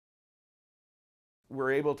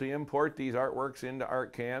We're able to import these artworks into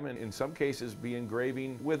ArtCAM and in some cases be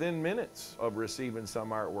engraving within minutes of receiving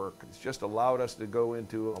some artwork. It's just allowed us to go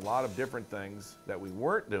into a lot of different things that we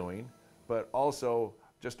weren't doing, but also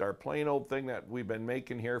just our plain old thing that we've been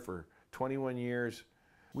making here for 21 years.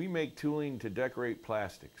 We make tooling to decorate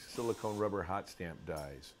plastics, silicone rubber hot stamp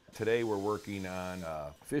dies. Today we're working on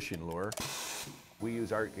a fishing lure. We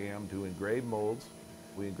use ArtCAM to engrave molds.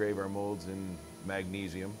 We engrave our molds in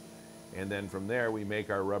magnesium, and then from there we make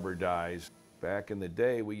our rubber dies. Back in the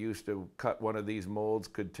day we used to cut one of these molds,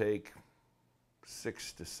 could take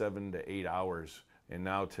 6 to 7 to 8 hours, and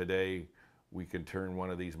now today we can turn one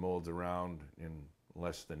of these molds around in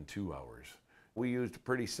less than 2 hours. We used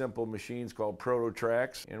pretty simple machines called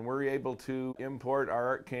proto-tracks, and we're able to import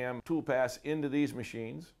our ArtCAM tool pass into these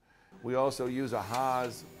machines. We also use a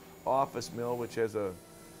Haas office mill, which has a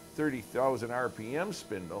 30,000 RPM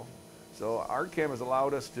spindle. So ArtCAM has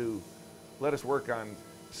allowed us to let us work on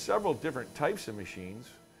several different types of machines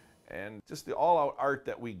and just the all-out art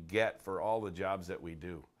that we get for all the jobs that we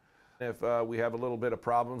do. If we have a little bit of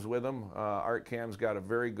problems with them, ArtCAM's got a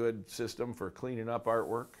very good system for cleaning up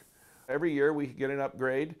artwork. Every year we get an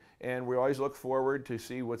upgrade, and we always look forward to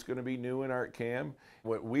see what's going to be new in ArtCAM.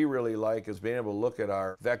 What we really like is being able to look at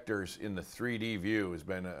our vectors in the 3D view has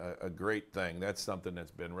been a great thing. That's something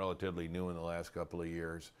that's been relatively new in the last couple of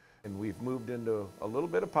years. And we've moved into a little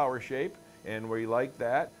bit of power shape, and we like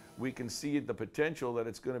that. We can see the potential that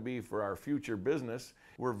it's going to be for our future business.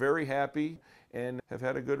 We're very happy and have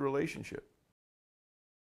had a good relationship.